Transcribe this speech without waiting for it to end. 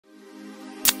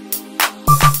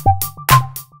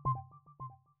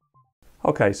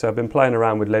Okay, so I've been playing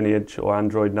around with Lineage or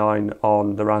Android 9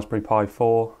 on the Raspberry Pi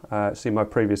 4. See my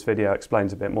previous video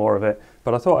explains a bit more of it,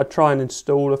 but I thought I'd try and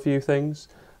install a few things.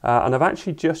 And I've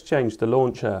actually just changed the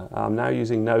launcher. I'm now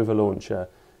using Nova launcher,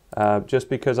 just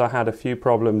because I had a few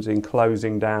problems in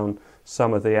closing down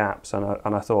some of the apps,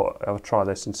 and I thought I'll try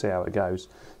this and see how it goes.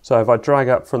 So if I drag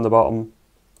up from the bottom,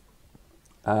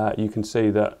 you can see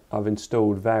that I've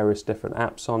installed various different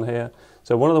apps on here.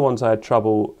 So one of the ones I had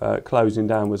trouble closing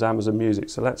down was Amazon Music.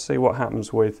 So let's see what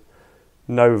happens with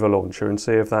Nova Launcher and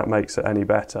see if that makes it any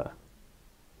better.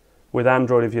 With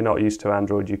Android, if you're not used to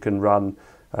Android, you can run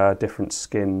different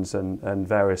skins and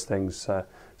various things.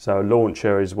 So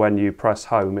Launcher is when you press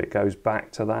home, it goes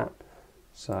back to that.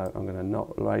 So I'm going to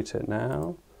not rate it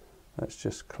now. Let's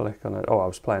just click on it. Oh, I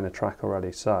was playing a track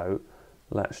already. So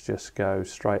let's just go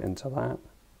straight into that.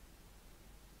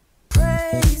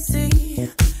 Crazy,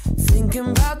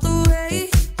 thinking about the way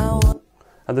I want.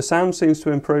 And the sound seems to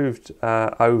have improved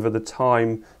over the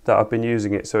time that I've been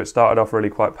using it. So it started off really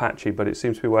quite patchy, but it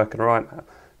seems to be working all right now.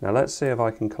 Now let's see if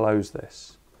I can close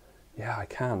this. Yeah, I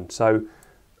can. So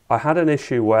I had an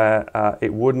issue where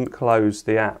it wouldn't close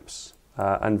the apps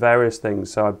and various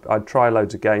things. So I'd try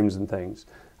loads of games and things,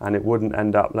 and it wouldn't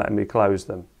end up letting me close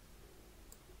them.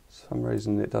 For some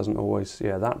reason it doesn't always,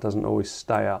 that doesn't always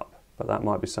stay up. But that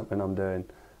might be something I'm doing.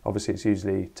 Obviously it's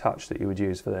usually touch that you would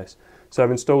use for this. So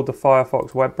I've installed the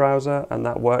Firefox web browser and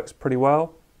that works pretty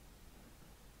well.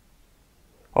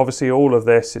 Obviously all of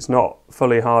this, it's not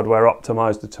fully hardware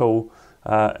optimized at all,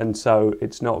 and so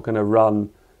it's not going to run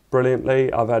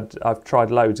brilliantly. I've tried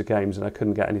loads of games and I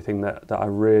couldn't get anything that I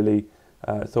really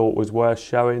thought was worth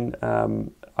showing.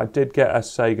 I did get a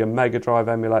Sega Mega Drive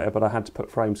emulator, but I had to put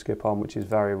frame skip on, which is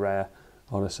very rare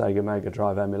on a Sega Mega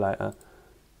Drive emulator.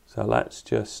 So let's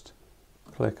just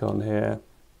click on here.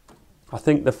 I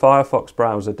think the Firefox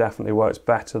browser definitely works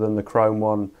better than the Chrome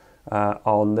one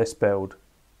on this build,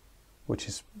 which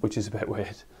is a bit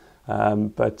weird.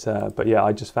 But yeah,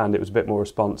 I just found it was a bit more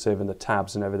responsive and the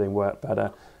tabs and everything worked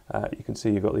better. You can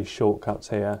see you've got these shortcuts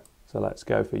here. So let's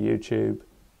go for YouTube.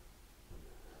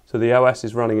 So the OS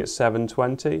is running at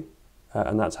 720,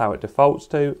 and that's how it defaults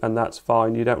to, and that's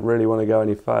fine. You don't really want to go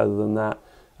any further than that,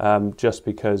 just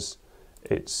because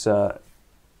it's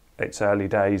early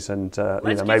days, and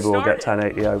maybe we'll get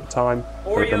 1080 over time.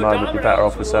 But at the moment, you're better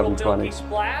off with 720.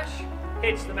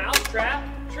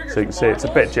 So you can see it's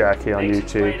a bit jerky on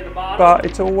YouTube, but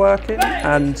it's all working,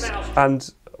 and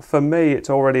for me, it's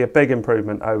already a big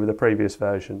improvement over the previous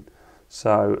version.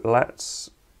 So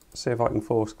let's see if I can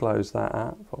force close that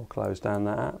app or close down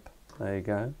that app. There you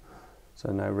go.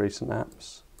 So no recent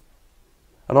apps,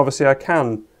 and obviously I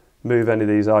can move any of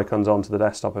these icons onto the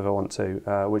desktop if I want to,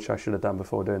 which I should have done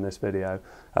before doing this video.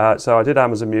 So I did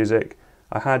Amazon Music.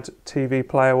 I had TV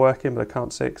player working, but I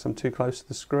can't see it because I'm too close to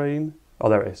the screen. Oh,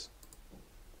 there it is.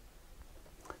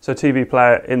 So TV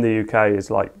player in the UK is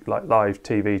like live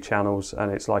TV channels,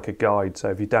 and it's like a guide.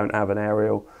 So if you don't have an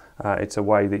aerial, it's a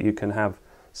way that you can have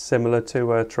similar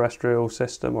to a terrestrial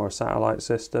system or a satellite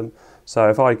system. So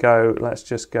if I go, let's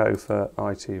just go for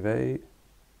ITV.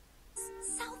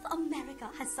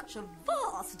 Has such a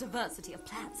vast diversity of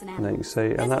plants and animals. And you can see,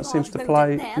 and There's that seems to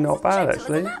play not bad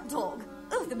actually. Oh,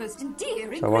 the most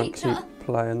endearing So I won't keep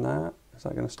playing that. Is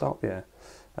that going to stop? Yeah.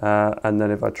 And then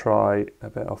if I try a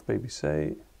bit off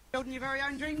BBC. Building your very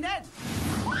own dream den.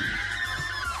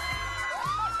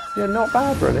 Yeah, not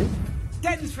bad really.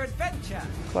 Dens for adventure.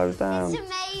 Close down. It's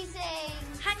amazing.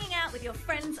 Hanging out with your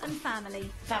friends and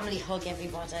family. Family hug,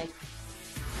 everybody.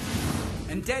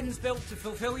 And dens built to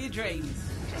fulfill your dreams.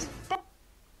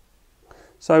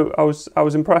 So I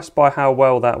was impressed by how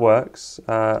well that works.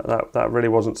 That really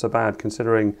wasn't so bad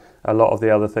considering a lot of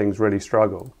the other things really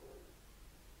struggle.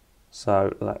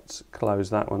 So let's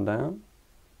close that one down.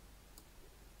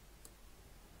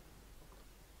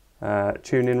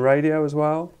 Tune in radio as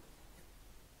well.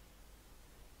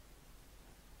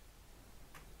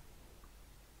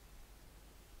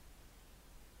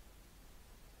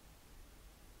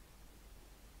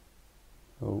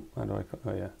 Oh, how do I?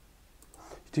 Oh yeah.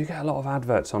 You do get a lot of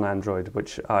adverts on Android,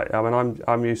 which I mean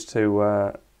I'm used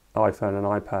to iPhone and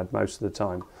iPad most of the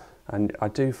time, and I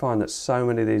do find that so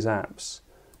many of these apps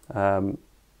have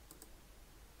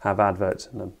adverts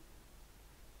in them.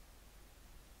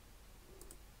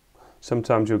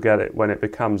 Sometimes you'll get it when it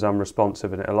becomes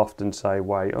unresponsive, and it'll often say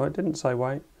wait. Oh, it didn't say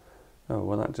wait. Oh,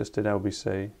 well that just did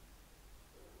LBC.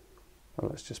 Oh,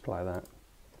 let's just play that.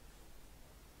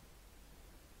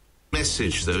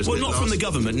 message, though, isn't Well, it? not from the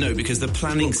government, no, because the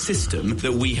planning system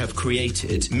that we have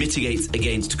created mitigates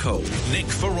against coal. Nick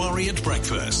Ferrari at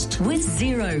breakfast. With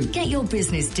Xero, get your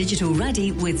business digital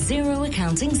ready with Xero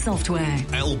accounting software.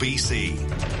 LBC.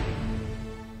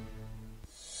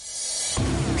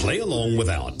 Play along with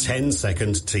our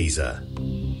 10-second teaser.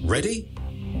 Ready?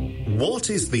 What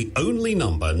is the only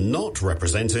number not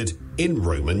represented in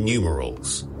Roman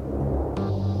numerals?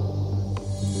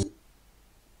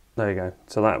 There you go.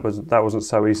 So that wasn't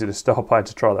so easy to stop. I had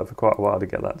to try that for quite a while to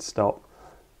get that to stop.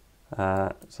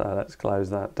 So let's close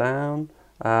that down.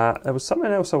 There was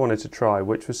something else I wanted to try,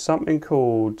 which was something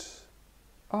called...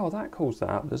 Oh, that calls that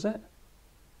up, does it?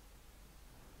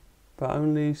 But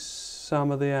only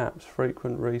some of the apps.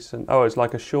 Frequent, recent... Oh, it's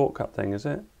like a shortcut thing, is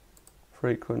it?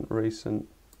 Frequent, recent,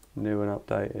 new and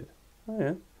updated. Oh,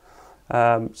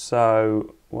 yeah.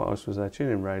 So what else was there?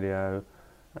 Tune-in radio.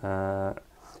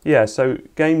 Yeah, so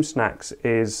Game Snacks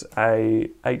is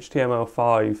a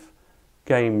HTML5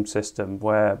 game system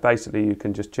where basically you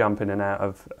can just jump in and out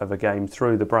of a game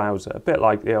through the browser, a bit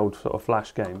like the old sort of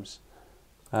Flash games.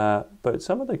 But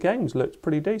some of the games looked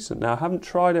pretty decent. Now, I haven't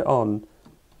tried it on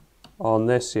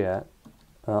this yet.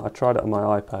 I tried it on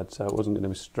my iPad, so it wasn't going to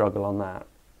be a struggle on that.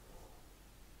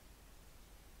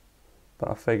 But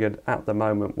I figured at the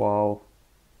moment, while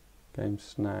Game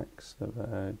Snacks, The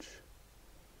Verge...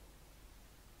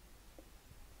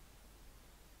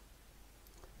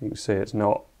 You can see it's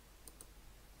not...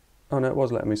 Oh no, it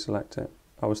was letting me select it.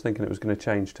 I was thinking it was going to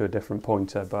change to a different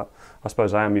pointer, but I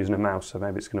suppose I am using a mouse, so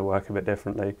maybe it's going to work a bit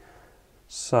differently.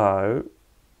 So,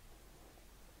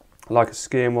 like a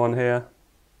skiing one here.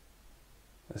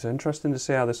 It's interesting to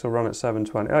see how this will run at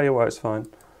 720. Oh, yeah, well, it's fine.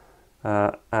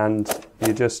 And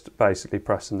you're just basically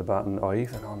pressing the button. Oh,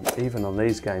 even on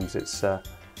these games, it's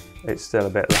still a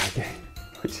bit laggy,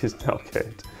 which is not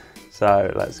good.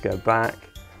 So let's go back.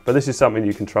 But this is something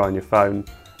you can try on your phone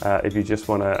if you just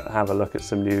want to have a look at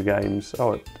some new games.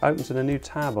 Oh, it opens in a new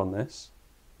tab on this.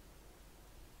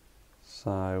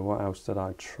 So what else did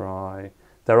I try?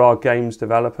 There are games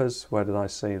developers. Where did I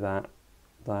see that?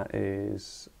 That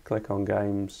is, click on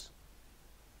games.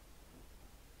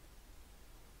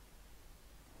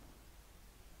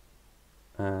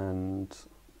 And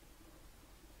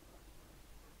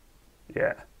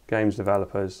yeah, games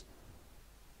developers.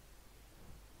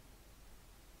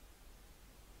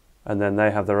 And then they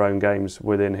have their own games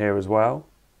within here as well.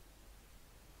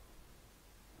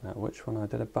 Now, which one? I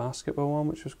did a basketball one,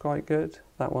 which was quite good.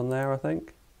 That one there, I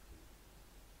think.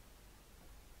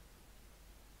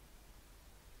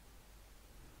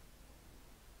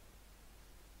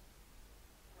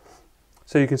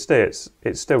 So you can see it's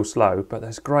still slow, but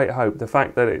there's great hope. The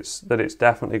fact that it's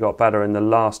definitely got better in the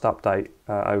last update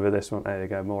over this one. There you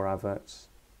go, more adverts.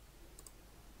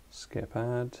 Skip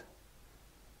ad.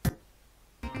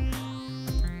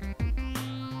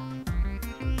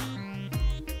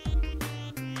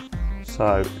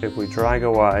 So if we drag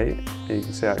away, you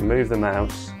can see I can move the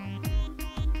mouse.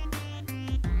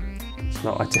 It's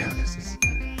not ideal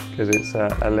because it's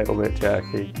a little bit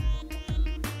jerky.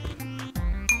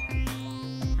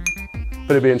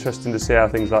 But it'd be interesting to see how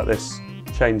things like this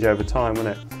change over time,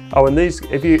 wouldn't it? Oh, and these,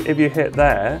 if you hit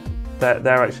there,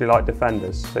 they're actually like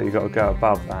defenders, so you've got to go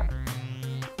above that.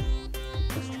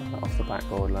 Let's try that off the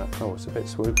backboard. Oh, it's a bit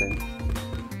swooping.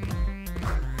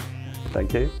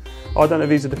 Thank you. Oh, I don't know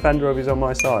if he's a defender or if he's on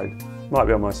my side. Might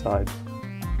be on my side.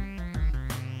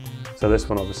 So this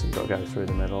one obviously you've got to go through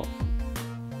the middle.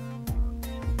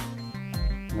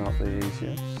 Not the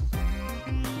easiest.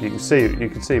 You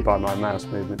can see by my mouse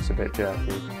movement it's a bit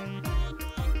jerky.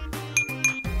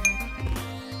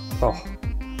 Oh,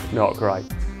 not great.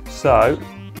 So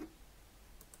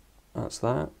that's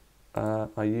that.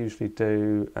 I usually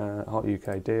do Hot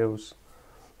UK deals.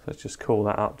 So let's just call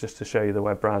that up just to show you the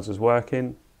web browser's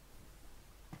working.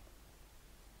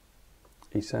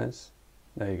 He says,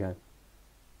 there you go.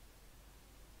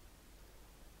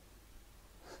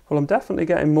 Well, I'm definitely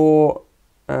getting more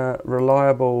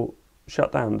reliable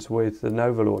shutdowns with the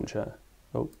Nova launcher.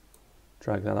 Oh,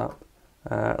 drag that up.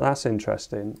 That's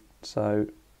interesting. So,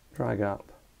 drag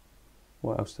up.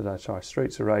 What else did I try?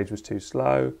 Streets of Rage was too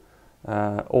slow.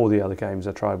 All the other games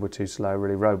I tried were too slow.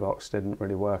 Really, Roblox didn't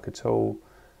really work at all.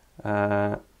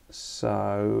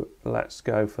 So, let's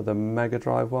go for the Mega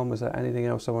Drive one. Was there anything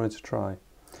else I wanted to try?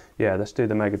 Yeah, let's do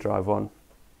the Mega Drive one.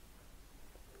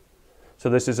 So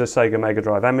this is a Sega Mega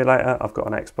Drive emulator. I've got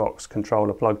an Xbox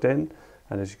controller plugged in.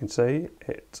 And as you can see,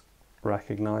 it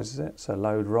recognises it. So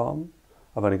load ROM.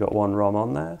 I've only got one ROM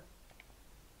on there.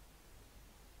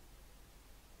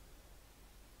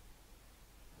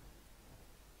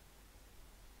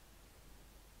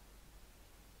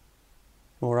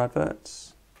 More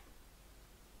adverts.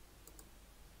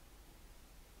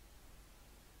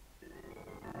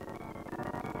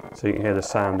 So you can hear the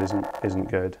sound isn't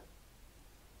good.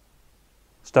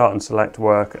 Start and select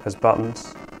work as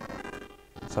buttons,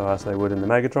 so as they would in the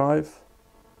Mega Drive.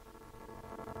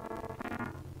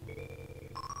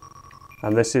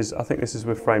 And this is, I think this is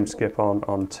with frame skip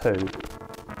on 2.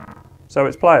 So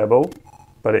it's playable,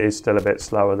 but it is still a bit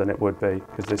slower than it would be,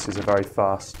 because this is a very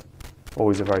fast,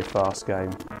 always a very fast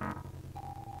game.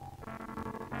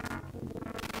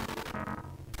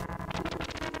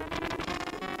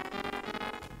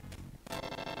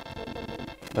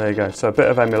 There you go, so a bit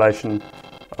of emulation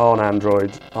on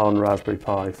Android, on Raspberry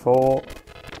Pi 4.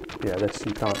 Yeah, this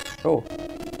you can't, oh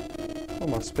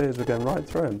my spears were going right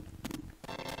through him.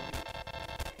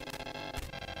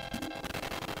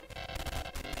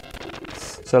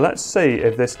 So let's see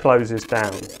if this closes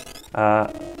down.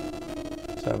 So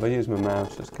if I use my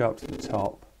mouse, let's go up to the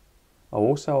top. Oh,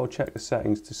 also I'll check the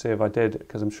settings to see if I did,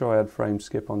 because I'm sure I had frame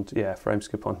skip on, frame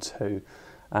skip on 2.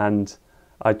 And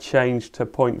I changed to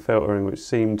point filtering, which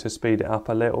seemed to speed it up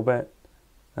a little bit.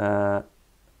 So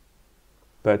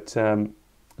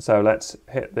let's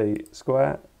hit the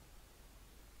square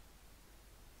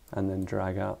and then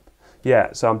drag up.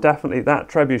 Yeah, so I'm definitely, that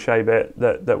trebuchet bit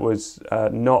that was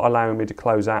not allowing me to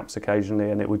close apps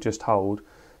occasionally and it would just hold,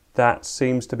 that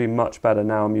seems to be much better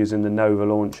now I'm using the Nova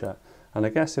launcher. And I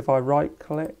guess if I right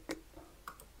click,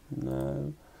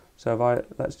 no. So if I,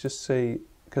 let's just see,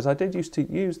 because I did used to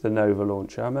use the Nova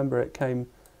launcher. I remember it came,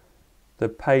 the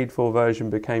paid for version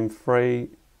became free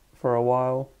for a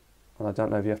while. And I don't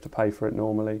know if you have to pay for it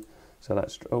normally. So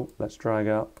let's drag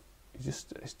up.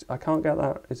 I can't get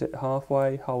that. Is it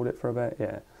halfway? Hold it for a bit.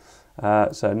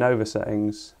 Yeah. So Nova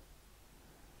settings.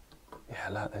 Yeah,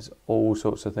 look, there's all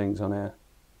sorts of things on here.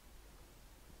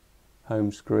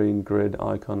 Home screen, grid,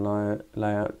 icon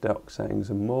layout, dock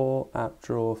settings and more. App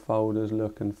drawer, folders,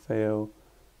 look and feel.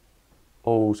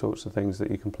 All sorts of things that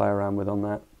you can play around with on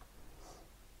that.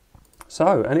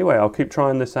 So anyway, I'll keep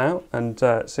trying this out and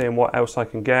seeing what else I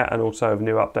can get, and also if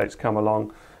new updates come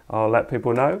along, I'll let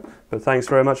people know. But thanks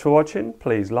very much for watching.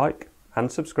 Please like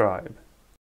and subscribe.